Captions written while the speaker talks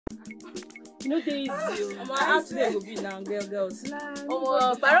You know they easy. How today will be now, girls.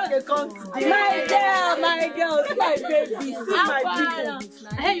 Oh, Paro they come today. My girl, see my baby, see my people.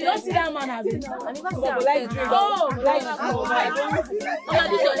 Hey, you don't see that man have it. I never see Like drink. Oh, like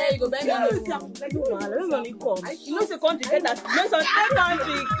this your leg, you go bend down. You know the country get that. No, some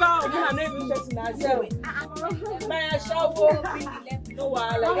country come. I know even person herself. My shower. No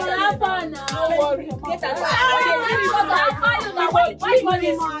wahala. No worry. Get that.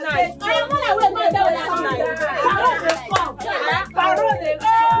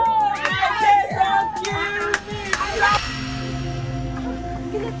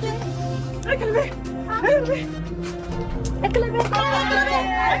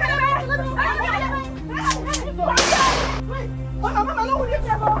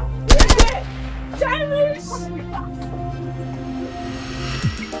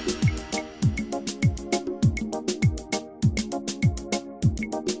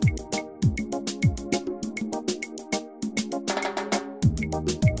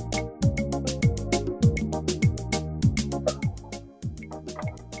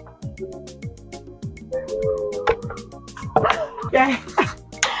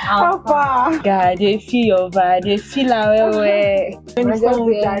 God, they feel your vibe, they feel our way.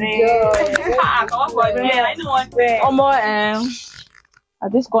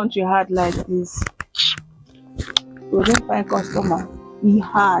 At this country hard like this. We don't find customer. He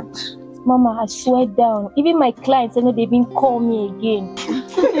hard. Mama, I swear down. Even my clients, I know they didn't call me again.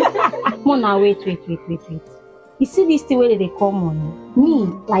 Mona, wait. You see this thing where they come on me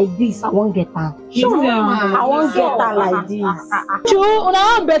like this, I won't get her. Sure, I won't get her like this. Sure,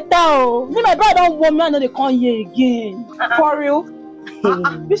 I'm better. Me, my brother don't want me, I know they come here again. For real?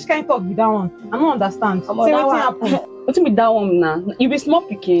 Which kind of talk be that one? I don't understand. Say what happened? What be that one now? You be small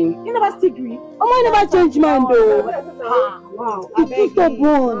picking. You never still agree. I never change mind though. Wow. You too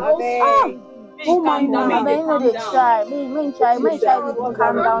stubborn. Oh my God, I know they try. Me try to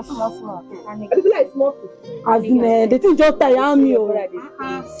calm down small. As in, the thing just tire me. Oh,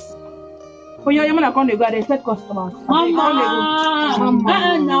 your man come, they go, they expect customers.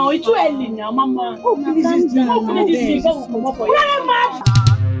 Mama, now it's too early now, Mama. Oh, finish this thing.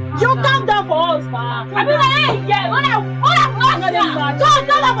 You calm down for us, ma. I mean, hey, yeah, don't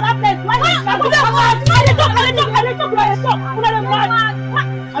for that place. Why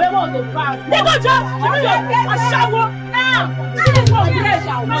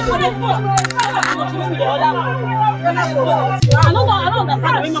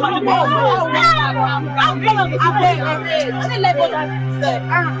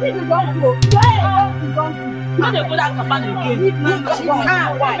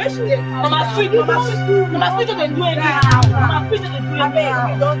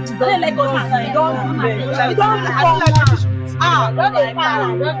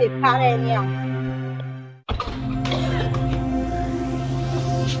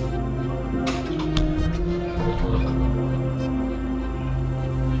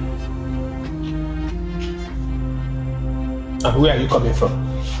And where are you coming from?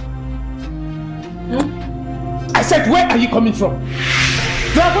 I said, where are you coming from?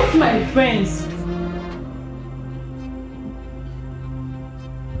 They are both my friends.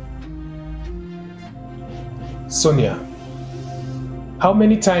 Sonia, how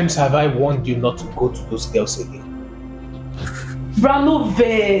many times have I warned you not to go to those girls again? Bra, no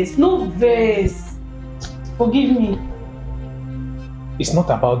verse. Forgive me. It's not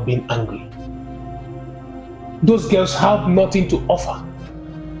about being angry. Those girls have nothing to offer.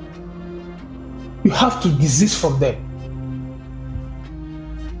 You have to desist from them.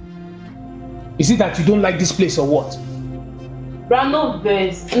 Is it that you don't like this place or what? Bra, no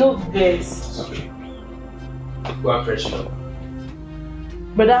verse. Okay. Go and freshen up.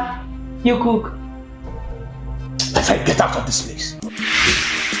 Brother, you cook. I said, get out of this place.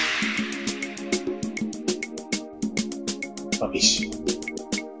 Rubbish.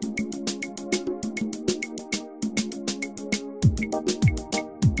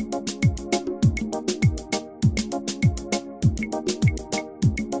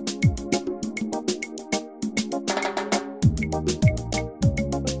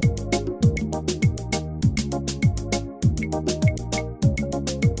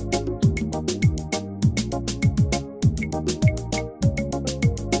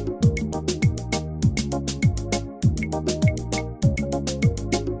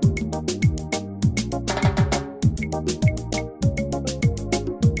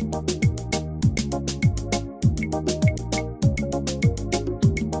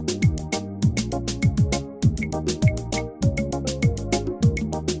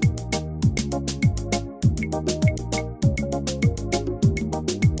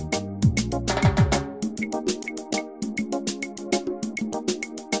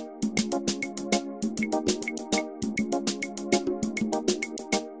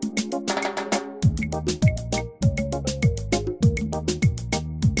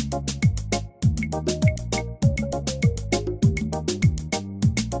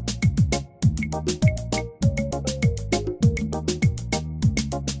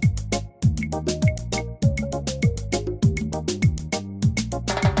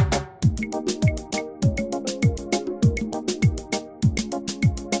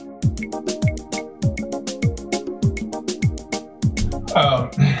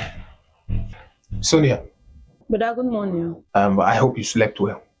 Sonia, Brother, good morning. I hope you slept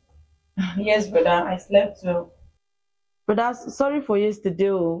well. Yes, brother, I slept well. Brother, sorry for yesterday.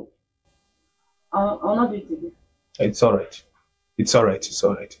 I'll not do it today. It's all right. It's all right. It's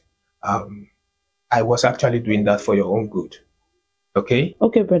all right. I was actually doing that for your own good. Okay?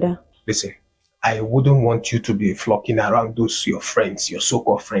 Okay, brother. Listen, I wouldn't want you to be flocking around those your friends, your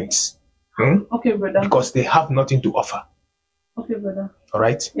so-called friends. Okay, brother. Because they have nothing to offer. Okay, brother. All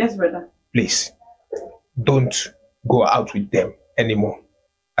right? Yes, brother. Please, don't go out with them anymore.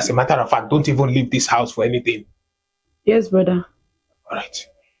 As a matter of fact, don't even leave this house for anything. Yes, brother. All right.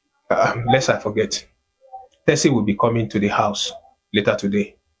 Lest I forget, Tessie will be coming to the house later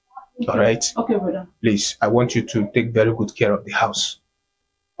today. Okay. All right? Okay, brother. Please, I want you to take very good care of the house.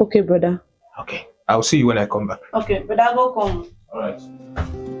 Okay, brother. Okay. I'll see you when I come back. Okay, brother, go come. All right.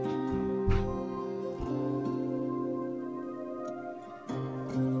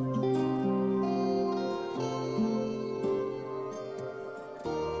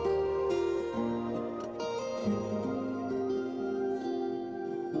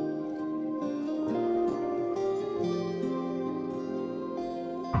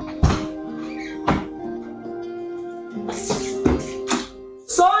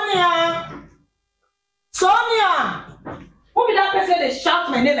 Sonia! Who be that person they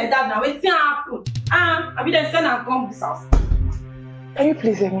shout my name like that now? What's happen? I be then send and come this house. Can you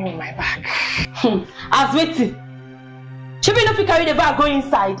please let me on my bag? As waiting. She be not fit carry the bag go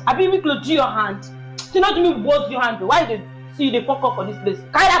inside. I be weak to your hand. See not do me both your hand. Why they see you they fuck up for this place?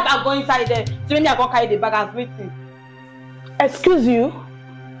 Carry that bag go inside there. So when I go carry the bag as waiting. Excuse you?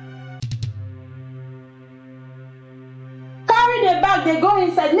 Carry the bag, they go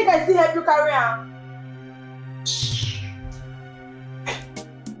inside. Make I see help you carry am.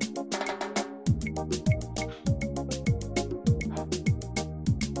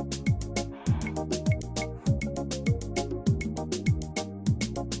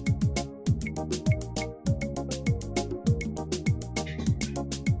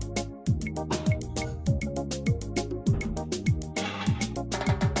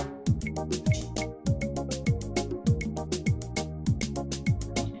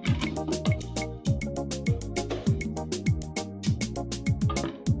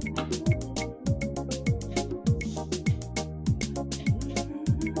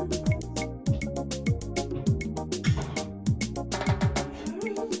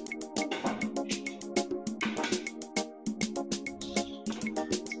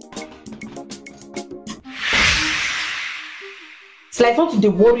 Like something they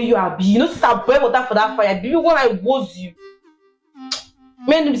worry you, Abi. You know, since I boil water for that fire, baby, when I was you.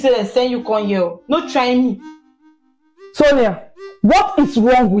 Men say they send you come here. No try me. Sonia, what is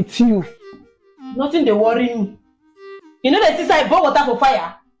wrong with you? Nothing they worry me. You know that since I boil water for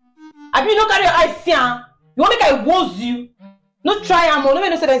fire, Abi, you no carry your eyes see. You want make I was you? No try am. No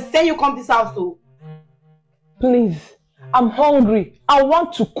men say they send you come this house so. Please, I'm hungry. I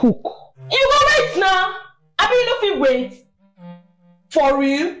want to cook. You go wait now. Abi, you no fit wait. For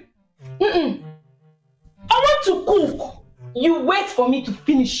real? I want to cook. You wait for me to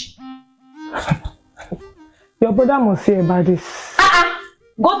finish. Your brother must hear about this.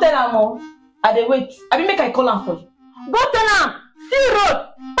 Go tell him, I dey wait. I be make I call him for you. Go tell him. See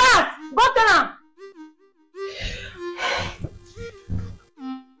road. Pass. Go tell him.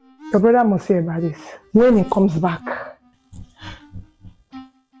 Your brother must hear about this when he comes back.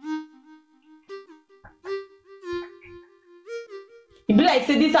 It be like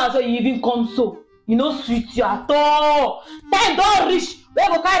say this house where you even come so. You know sweet you at all. Time don't reach. Where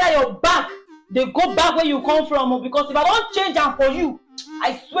go carry that your back. They go back where you come from. Because if I don't change them for you,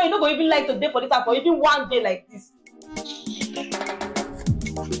 I swear you no go even like to day for this house for even one day like this.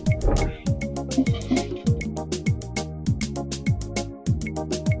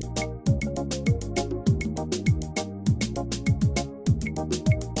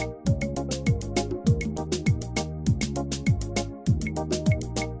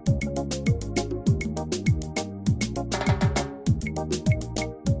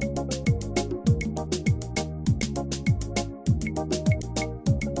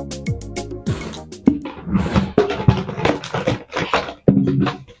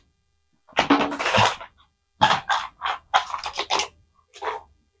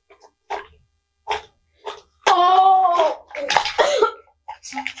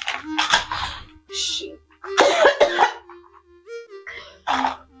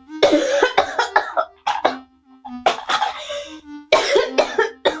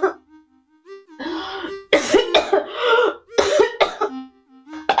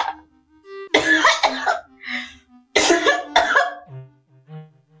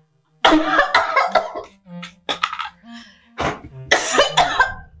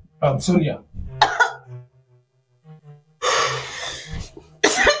 Sonia.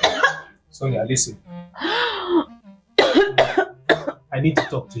 Sonia, listen. I need to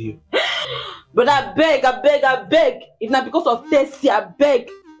talk to you. But I beg. If not because of Tessie, I beg.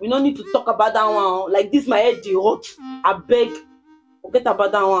 We don't need to talk about that one. Like this, my head is hot. I beg. Forget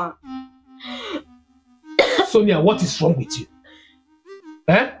about that one. Sonia, what is wrong with you?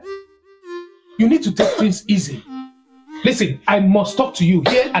 Eh? You need to take things easy. Listen, I must talk to you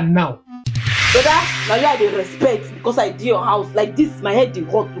here and now. Brother, now you have the respect because I do your house. Like this, my head is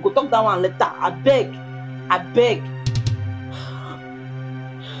hot. We go talk that one later. I beg.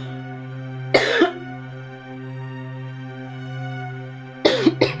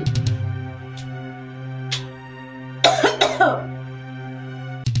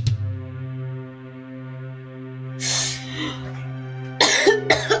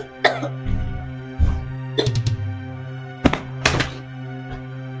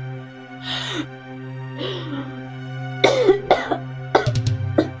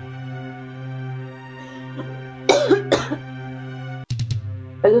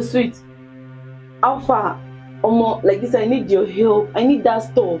 Hello, sweet. How far? Omo, like this, I need your help. I need that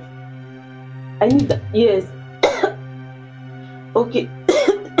stuff. I need that. Yes. Okay.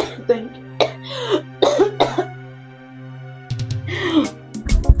 Thank you.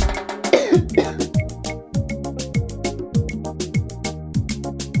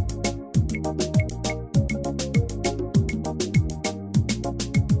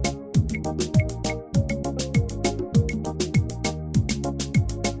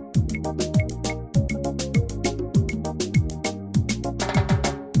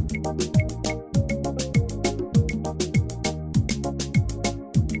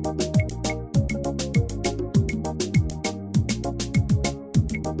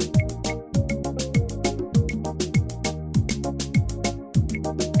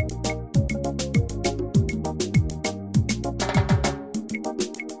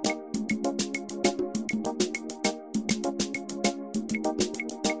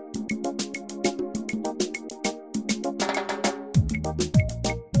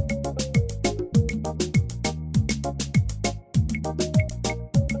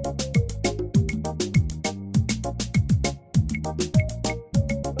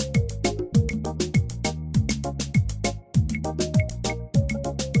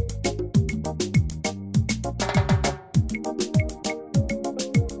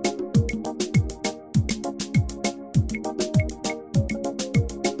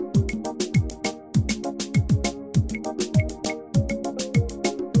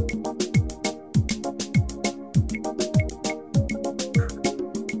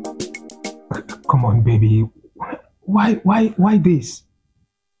 Come on, baby. Why this?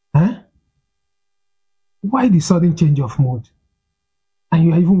 Huh? Why the sudden change of mood? And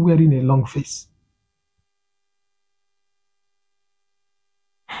you are even wearing a long face.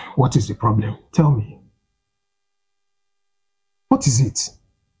 What is the problem? Tell me. What is it?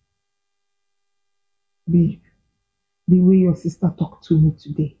 Babe, the way your sister talked to me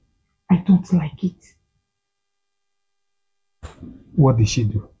today, I don't like it. What did she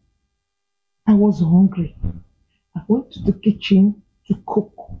do? I was hungry. I went to the kitchen to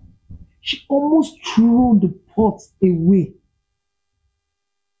cook. She almost threw the pot away.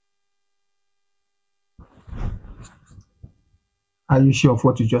 Are you sure of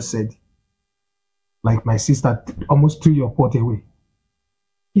what you just said? Like my sister almost threw your pot away.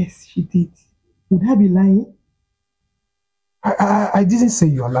 Yes, she did. Would I be lying? I didn't say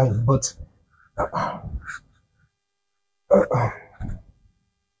you are lying, but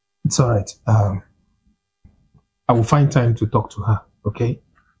it's all right. I will find time to talk to her, okay?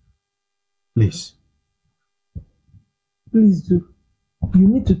 Please. Please do. You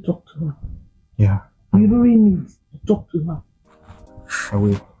need to talk to her. Yeah. You really need to talk to her. I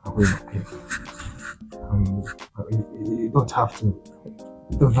will. Okay. You don't have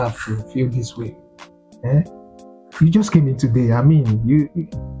to feel this way. Eh? You just came in today. I mean, you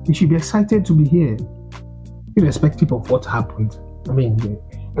should be excited to be here, irrespective of what happened. I mean,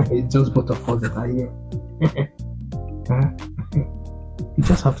 it's just both of us that are here. You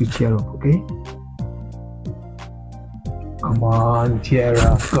just have to cheer up, okay? Come on, cheer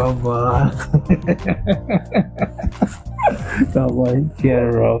up. Come on. Come on,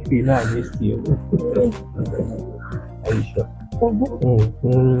 cheer up. You know I missed you. Are you sure?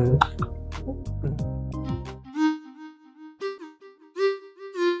 Mm-hmm.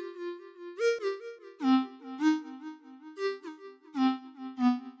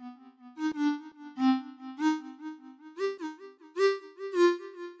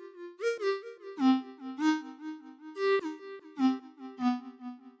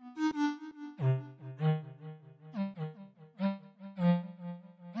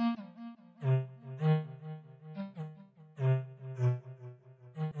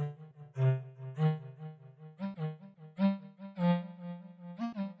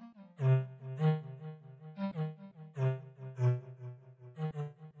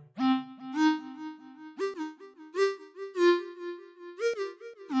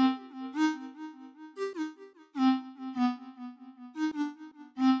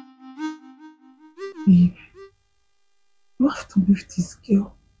 Eve, you have to leave this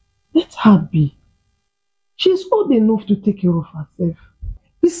girl. Let her be. She's old enough to take care of herself.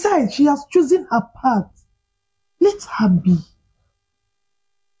 Besides, she has chosen her path. Let her be.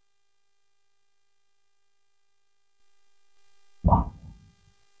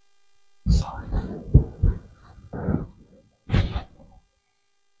 Sorry.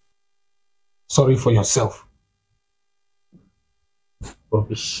 Sorry for yourself.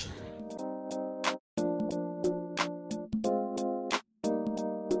 Rubbish.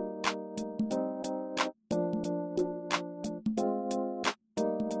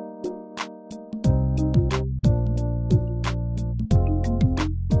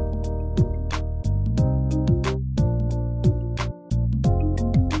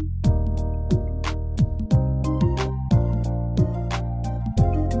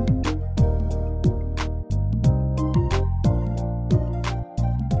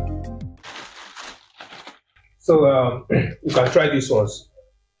 So you can try these ones.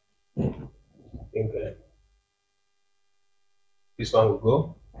 I think this one will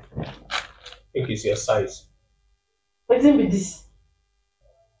go. I think it's your size. What's in with this?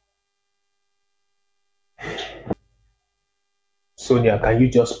 Sonia, can you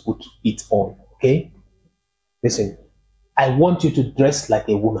just put it on, okay? Listen, I want you to dress like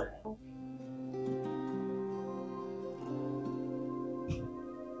a woman.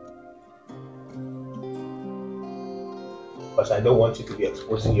 Because I don't want you to be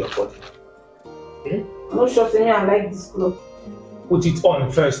exposing your body. I'm not sure saying I like this cloth. Put it on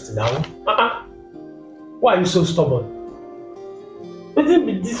first now. Why are you so stubborn? What's in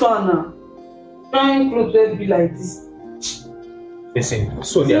with this one now? Trying clothes will be like this. Listen,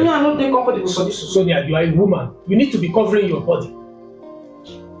 Sonia. Sonia, I'm not very comfortable for this. Sonia, you are a woman. You need to be covering your body.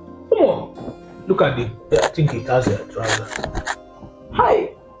 Come on. Look at it. I think it has a trouser.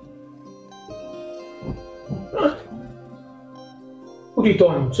 Hi. Put it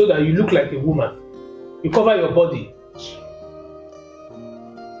on so that you look like a woman. You cover your body.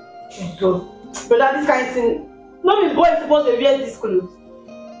 Jesus. But this kind of thing, no be boy supposed to wear this clothes.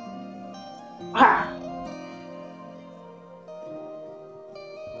 Ha.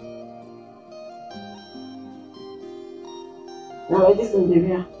 Now like this in the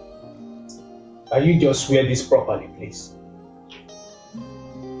wear. Can you just wear this properly, please?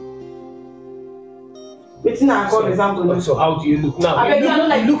 Wetin I call example now. So how do you look now? I beg you, I don't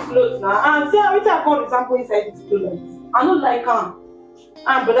like this clothes now. And see wetin I call example inside this clothes like this. I don't like am.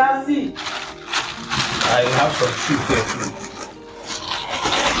 And but I see. I have some shoes here too.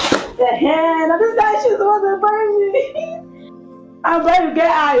 Now this guy shoes supposed to buy me. I'm going to get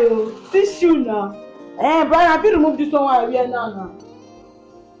eye. This shoe now. Brian, I feel remove this one I wear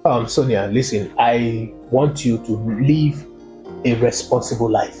now. Sonia, listen, I want you to live a responsible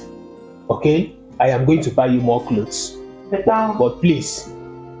life. Okay? I am going to buy you more clothes. But please,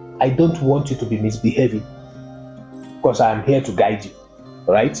 I don't want you to be misbehaving. Because I am here to guide you.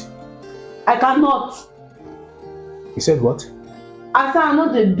 Alright? I cannot. You said what? I said I'm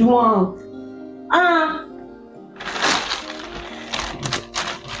not the doer.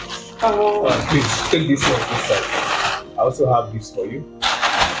 Please, take this one inside. I also have this for you.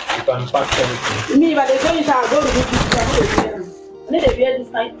 You can pack everything. Me, but they don't I go to this one. I need to wear this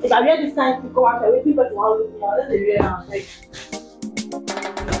kind. If I wear this kind to go out, I wait till person want look me. I need to wear like.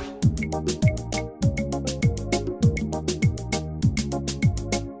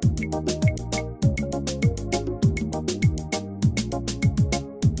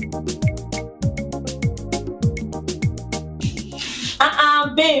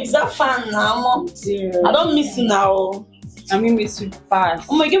 Babes, that fun now. I don't miss you now. I mean, miss you fast.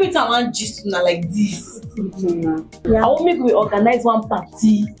 Oh my, give me time one gist now like this. Yeah. I will make we organize one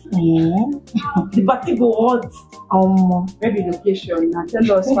party. The party go hot. Maybe location. Now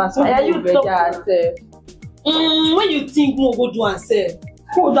tell us fast. Yeah, you talk. When you think more go do and say?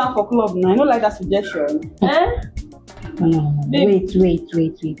 Hold down for club now. I don't like that suggestion. Wait.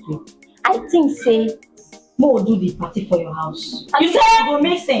 I think say Mo do the party for your house. You say it will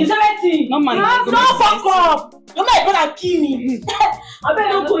make sense. You say anything? No man. No fuck up. You might gonna kill me. I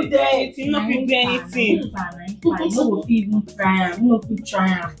bet not go there. You not do anything. You no go fit even try am. You no fit try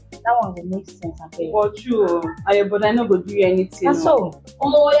am. That one will make sense. For true. But I no go do anything. And so,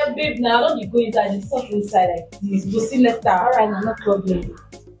 yeah, babe, now I don't go inside. It's not inside like this. Go see later. Alright, no problem.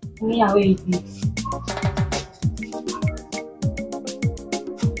 Me away it is.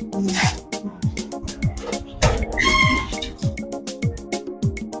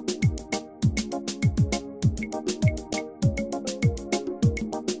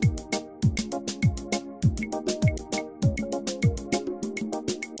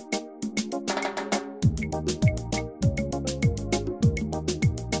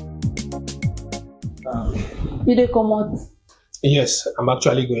 You dey comot? Yes, I'm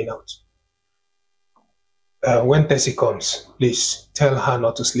actually going out. When Tessie comes, please tell her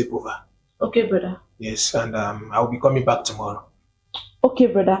not to sleep over. Okay, brother. Yes, and I'll be coming back tomorrow. Okay,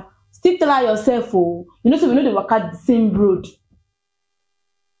 brother. Still tell her yourself, oh. You know, so we know they work at the same road.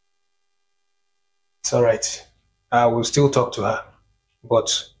 It's all right. I will still talk to her.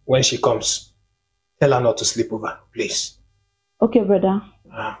 But when she comes, tell her not to sleep over, please. Okay, brother.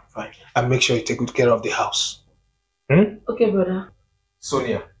 Fine. And make sure you take good care of the house. Hmm? Okay, brother.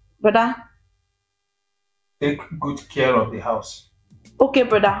 Sonia, Brother. take good care of the house. Okay,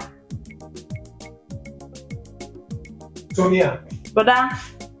 brother. Sonia, Brother.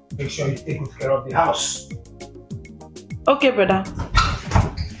 make sure you take good care of the house. Okay, brother.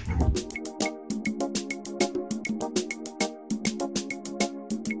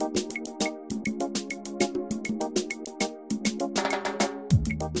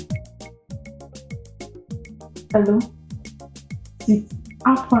 Hello? See,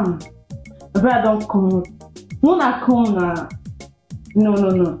 how far? Brother don't come. When I come now,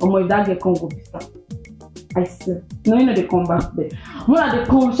 no. Oh my dad get come go before. I swear. No, you know they come back there. When they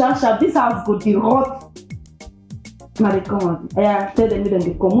come sharp, this house go dey hot. Now they come out. Yeah, tell them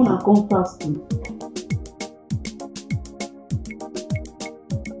they come. When I come fast.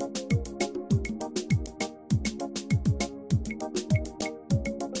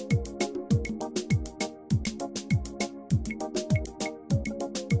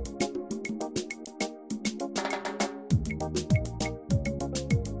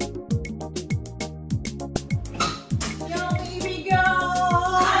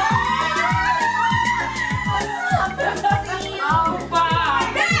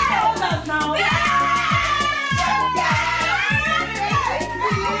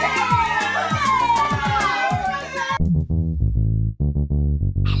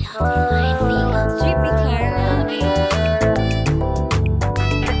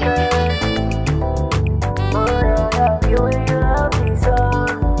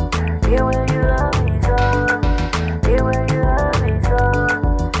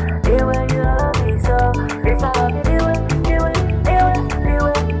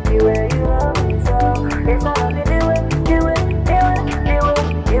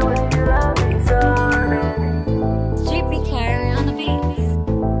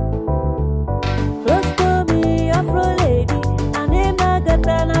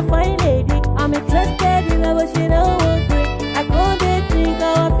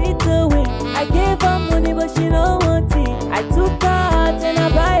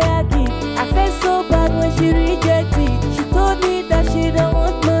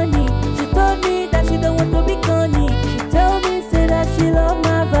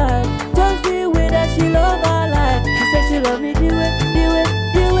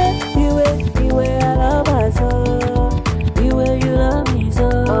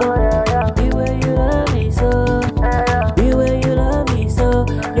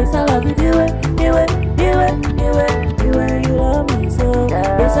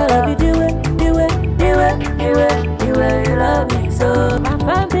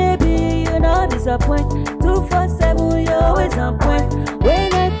 Disappoint 247, you're always on point.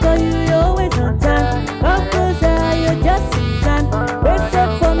 When I call you, you're always on time. Come closer, you're just in time. Wait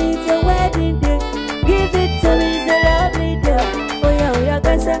up for me, it's your wedding day. Give it to me, it's a lovely day. Oh yeah,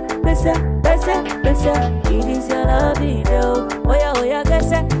 gasa. It is your lovely day. Oh yeah,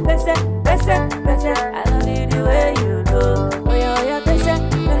 gasa. I love you the way you do. Oh yeah,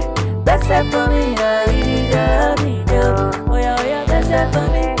 gasa for me, yeah, it is your lovely day. Oh yeah, gasa for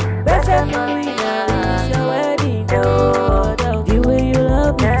me. Better for me now, it's your wedding day. The way you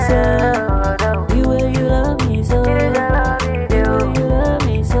love me so, the way you love me so, the way you love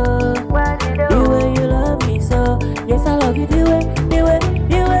me so, the way you love me so. Yes, I love you the way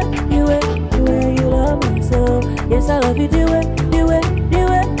you love me so. Yes, I love you the way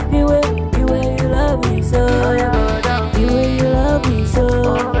you love me so. The way you love me so, the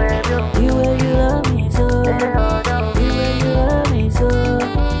way you love me so,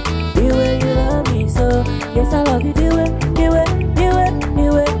 the way you love me so. Yes, I love you the way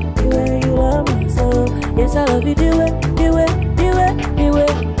you love me so. Yes, I love you the way you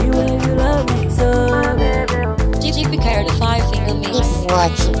love me so. GP Carry the 5-finger mix.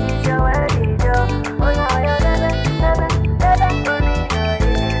 Watch.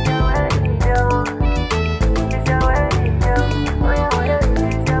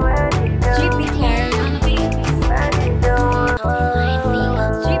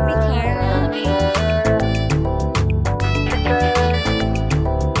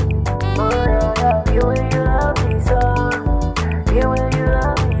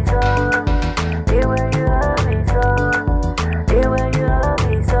 You will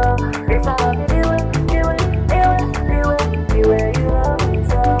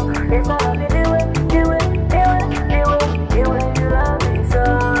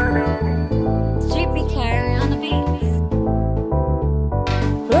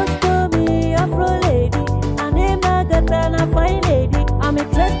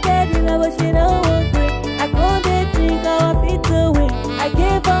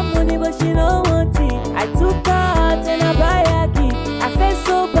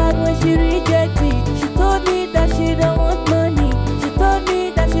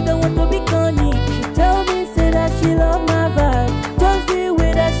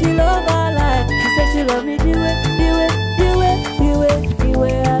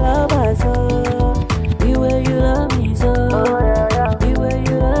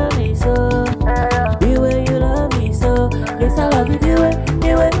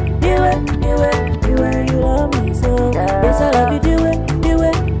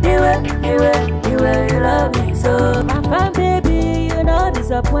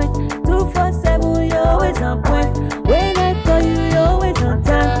disappoint. 247, you're always on point. When I call you, you're always on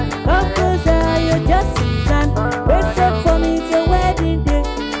time. Come closer, you're just in time. Wait up for me, it's a wedding day.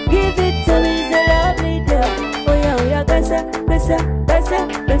 Give it to me, it's a lovely day. Oh yeah, gasa, gasa, gasa,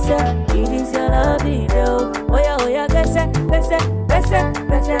 gasa. It is your lovely day. Oh yeah, gasa, gasa, gasa,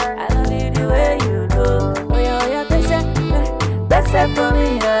 gasa. I love you the way you do. Oh yeah, gasa, gasa for me.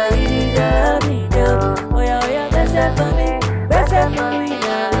 Yeah, it is your lovely day. Oh yeah, gasa for me, gasa for me.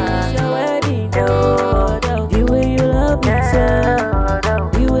 Yeah, it's your wedding day. The way you love me so,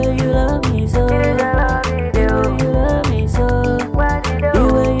 the way you love me so, the way you love me so, the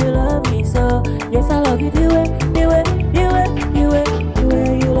way you love me so. Yes, I love you the way, the way, the way, the way, the way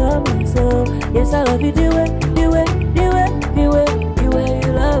you love me so. Yes, I love you the way, the way, the way, the way, the way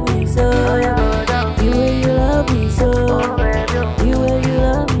you love me so. The way you love me so, the way you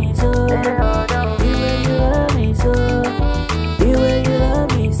love me so, the way you love me so, the way you love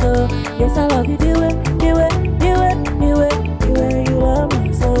me so. Yes, I love you the way, the way, the way, the way, the way you love me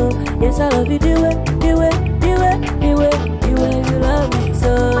so. Yes, I love you the way, the way, the way, the way, the way you love me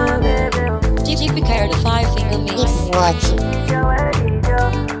so. GP Carol, the 5-finger mix.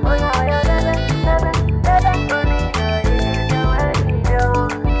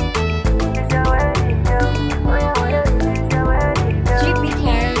 GP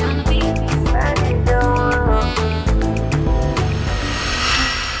Carol on the beat.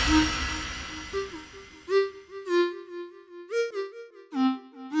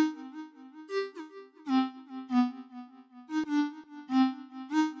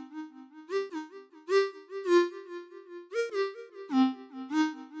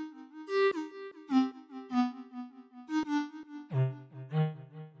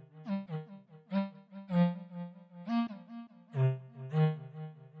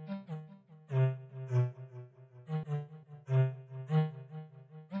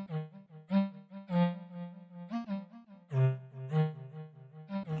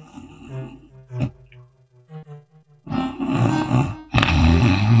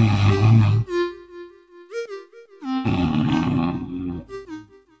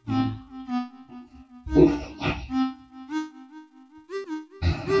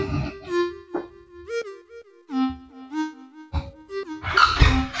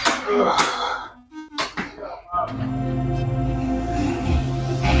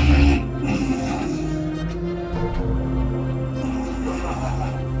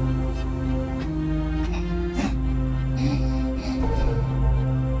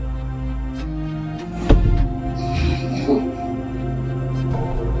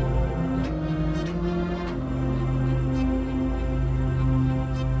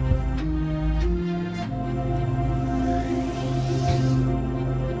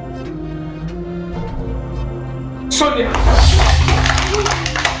 Sonia!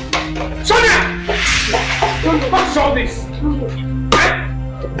 Sonia! What's all this?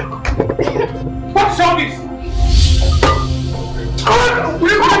 What's all this?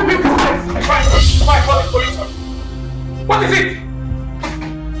 Will you come with this place? Fine, call the police. What is it?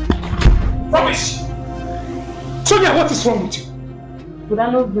 Rubbish! Sonia, what is wrong with you? But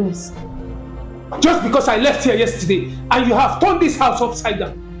I know this. Just because I left here yesterday and you have turned this house upside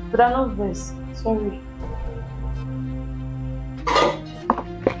down. But I know this. Sorry.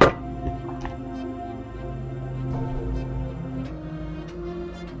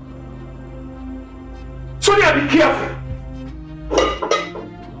 Sonia, be careful!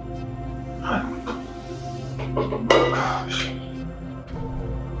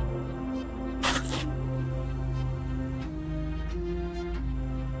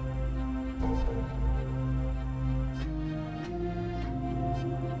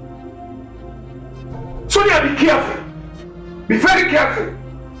 Sonia, be careful! Be very careful!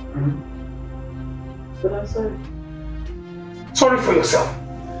 But I'm sorry. Sorry for yourself.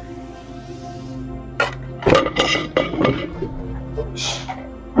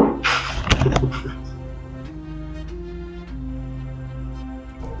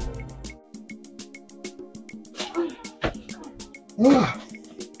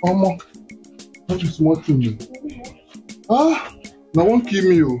 Omo, what is what to me? Now won't kill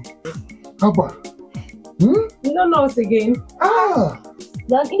me, oh. Haba. You don't know us again.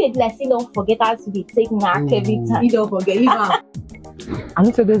 Don't eat it like say don't forget how to be taking mark every time. You don't forget, leave her. I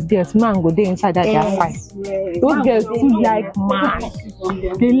know those girls, man, go there inside that their fight. Those girls too like man.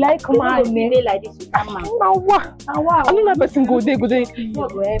 They like man. They like this with that man. Now what? Another person go there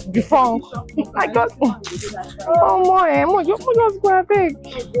before. I just more, you just go big.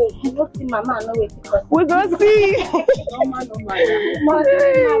 You go see my man, no way to we go see.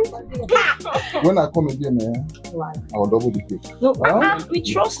 When I come again, I will double the pay. No, we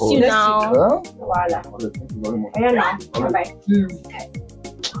trust you now. Thank you very much. Bye-bye. See you.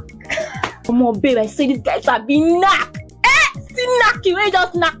 Come on, babe, I say these guys have been knocked. Still knock you, they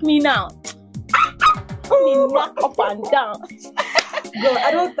just knock me now. Me knock up and down. Girl,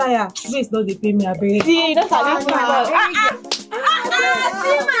 I don't tire. Please don't they pay me a bit. See, that's how they See my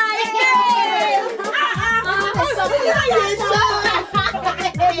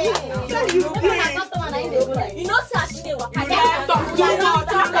you know, Saturday, what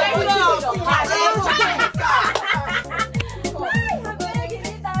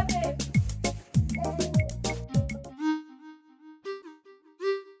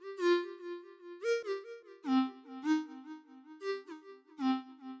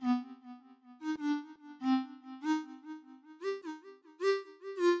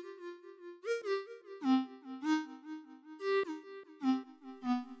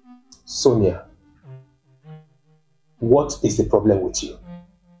Sonia, what is the problem with you?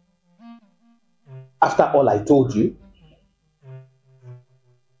 After all I told you?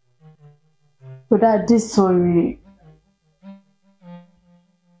 But I did sorry.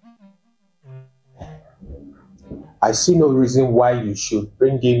 I see no reason why you should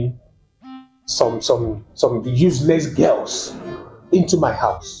bring in some useless girls into my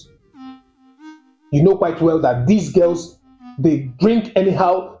house. You know quite well that these girls, they drink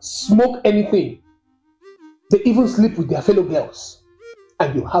anyhow, smoke anything. They even sleep with their fellow girls.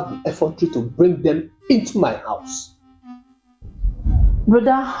 And you have the effrontery to bring them into my house.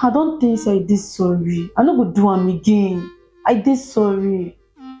 Brother, I don't think I did sorry. I'm not going to do them again. I did sorry.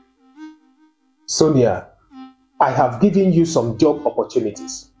 Sonia, I have given you some job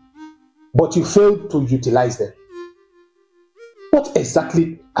opportunities, but you failed to utilize them. What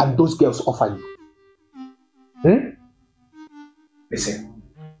exactly can those girls offer you? Listen,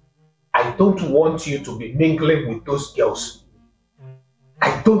 I don't want you to be mingling with those girls.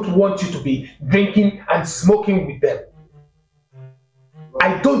 I don't want you to be drinking and smoking with them.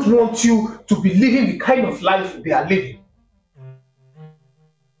 I don't want you to be living the kind of life they are living.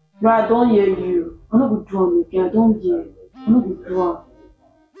 Bro, I don't hear you. I'm not going to do them again. I don't hear you. I'm not going to do them.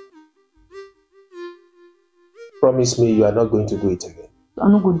 Promise me you are not going to do it again.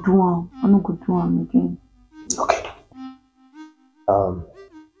 I'm not going to do them. I'm not going to do them again. Okay.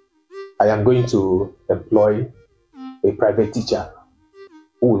 I am going to employ a private teacher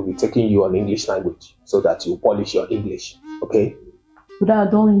who will be taking you on English language so that you polish your English. Okay? But I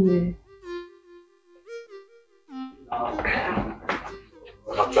don't hear. I'm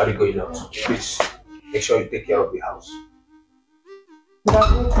actually going out. Please make sure you take care of the house.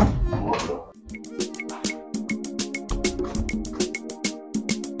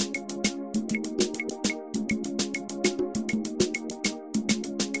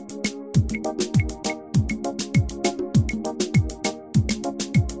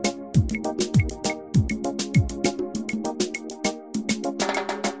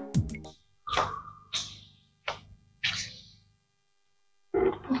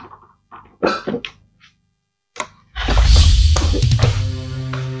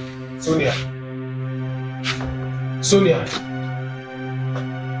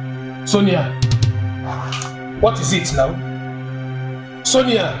 Sonia, what is it now?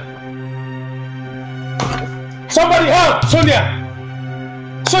 Sonia! Somebody help! Sonia!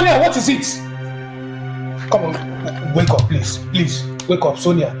 Sonia, what is it? Come on, wake up, please. Please, wake up,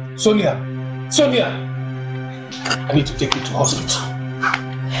 Sonia. Sonia! Sonia! I need to take you to hospital.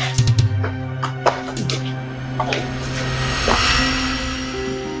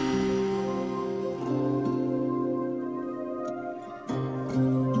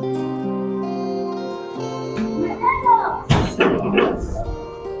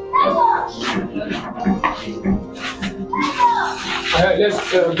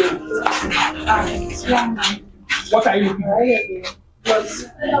 Let's go. What are you doing?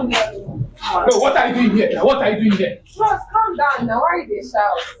 No, what are you doing here? What are you doing here? Bros, calm down now. Why they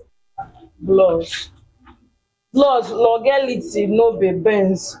shout? Bros, legality no be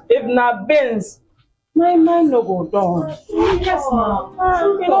Benz. If na Benz, my mind no go down. Yes, ma'am.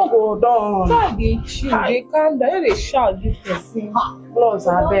 It no go down. Why they chill? They calm down. They shout this person. Bros,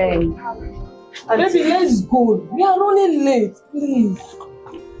 I beg. Baby, let's go. We are running late, please.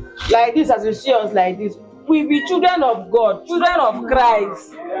 Like this, as you see us like this, we be children of God, children of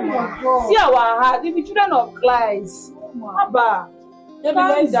Christ. See our heart, we be children of Christ. Abba,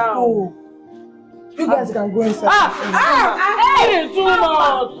 calm down. You guys can go inside. Hey, too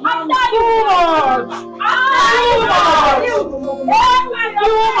much.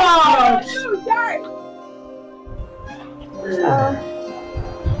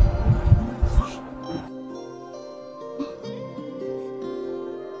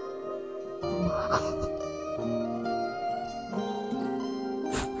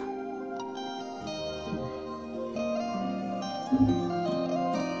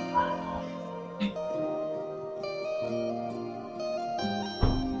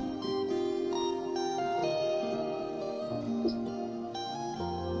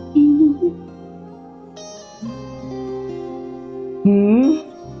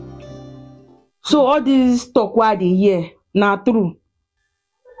 So all this talk why they hear na true.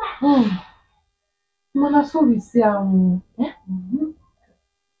 Mama, so we see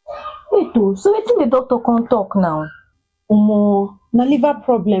Wait, so wetin the doctor come talk now? Omo, na liver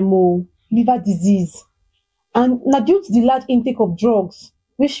problem, liver disease, and na due to the large intake of drugs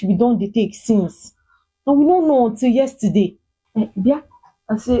which we don dey take since, and we no know until yesterday. Bia,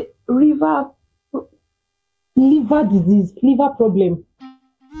 I say liver disease, liver problem.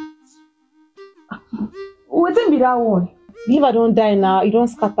 Wetin be that one? Liver don die now, e don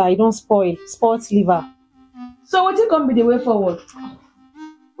scatter, e don spoil liver. So wetin come be the way forward?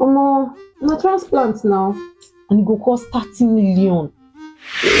 Omo, na transplant now, and e go cost 30 million.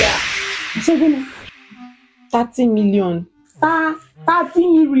 Yeah. So 30 million. 30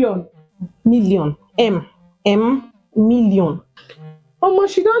 million. Million. Million. Omo,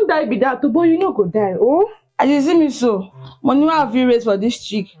 she don die be that, but you no go die, oh? As you see me so, money wey I fit raise for this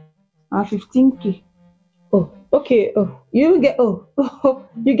chick na 15k. Oh, okay. You get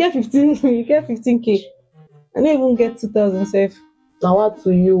 15k. I don't even get 2,000 safe. Now what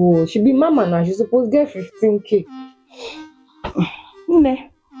to you? She be mama now. She supposed to get 15k.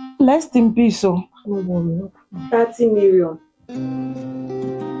 Rest in peace, so. No worry. 30 million.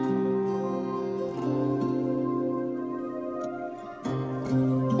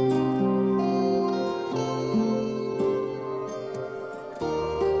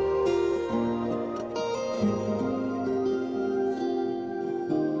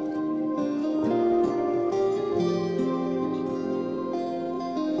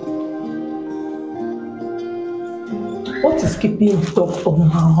 What is keeping doctor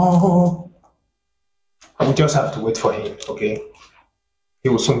now? We just have to wait for him, okay? He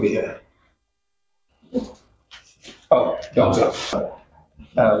will soon be here. Oh, doctor.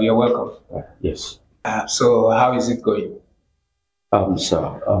 You're welcome. Yes. So how is it going?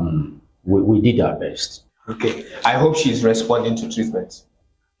 Sir, we did our best. Okay. I hope she's responding to treatment.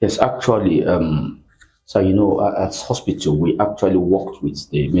 Yes, actually, so you know, at hospital, we actually worked with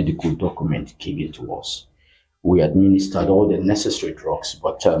the medical document given to us. We administered all the necessary drugs,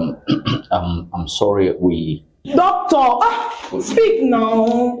 but I'm sorry, we... Doctor, speak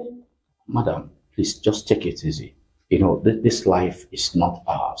now. Madam, please just take it easy. You know, this life is not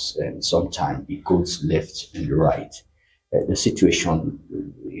ours, and sometimes it goes left and right. The situation,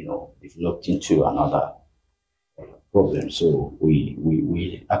 you know, developed into another problem, so we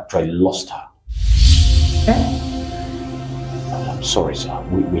actually lost her. I'm sorry, sir,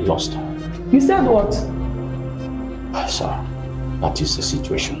 we lost her. You said what? Sir, that is the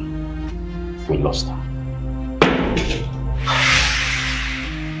situation. We lost her.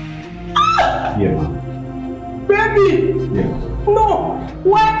 Yeah, ma'am. Baby! Yeah. No!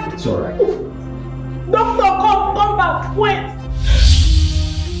 Wait! It's alright. Doctor, come back! Wait!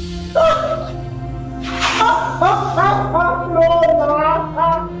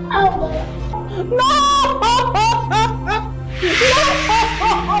 No!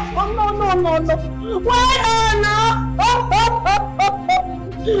 Why Anna?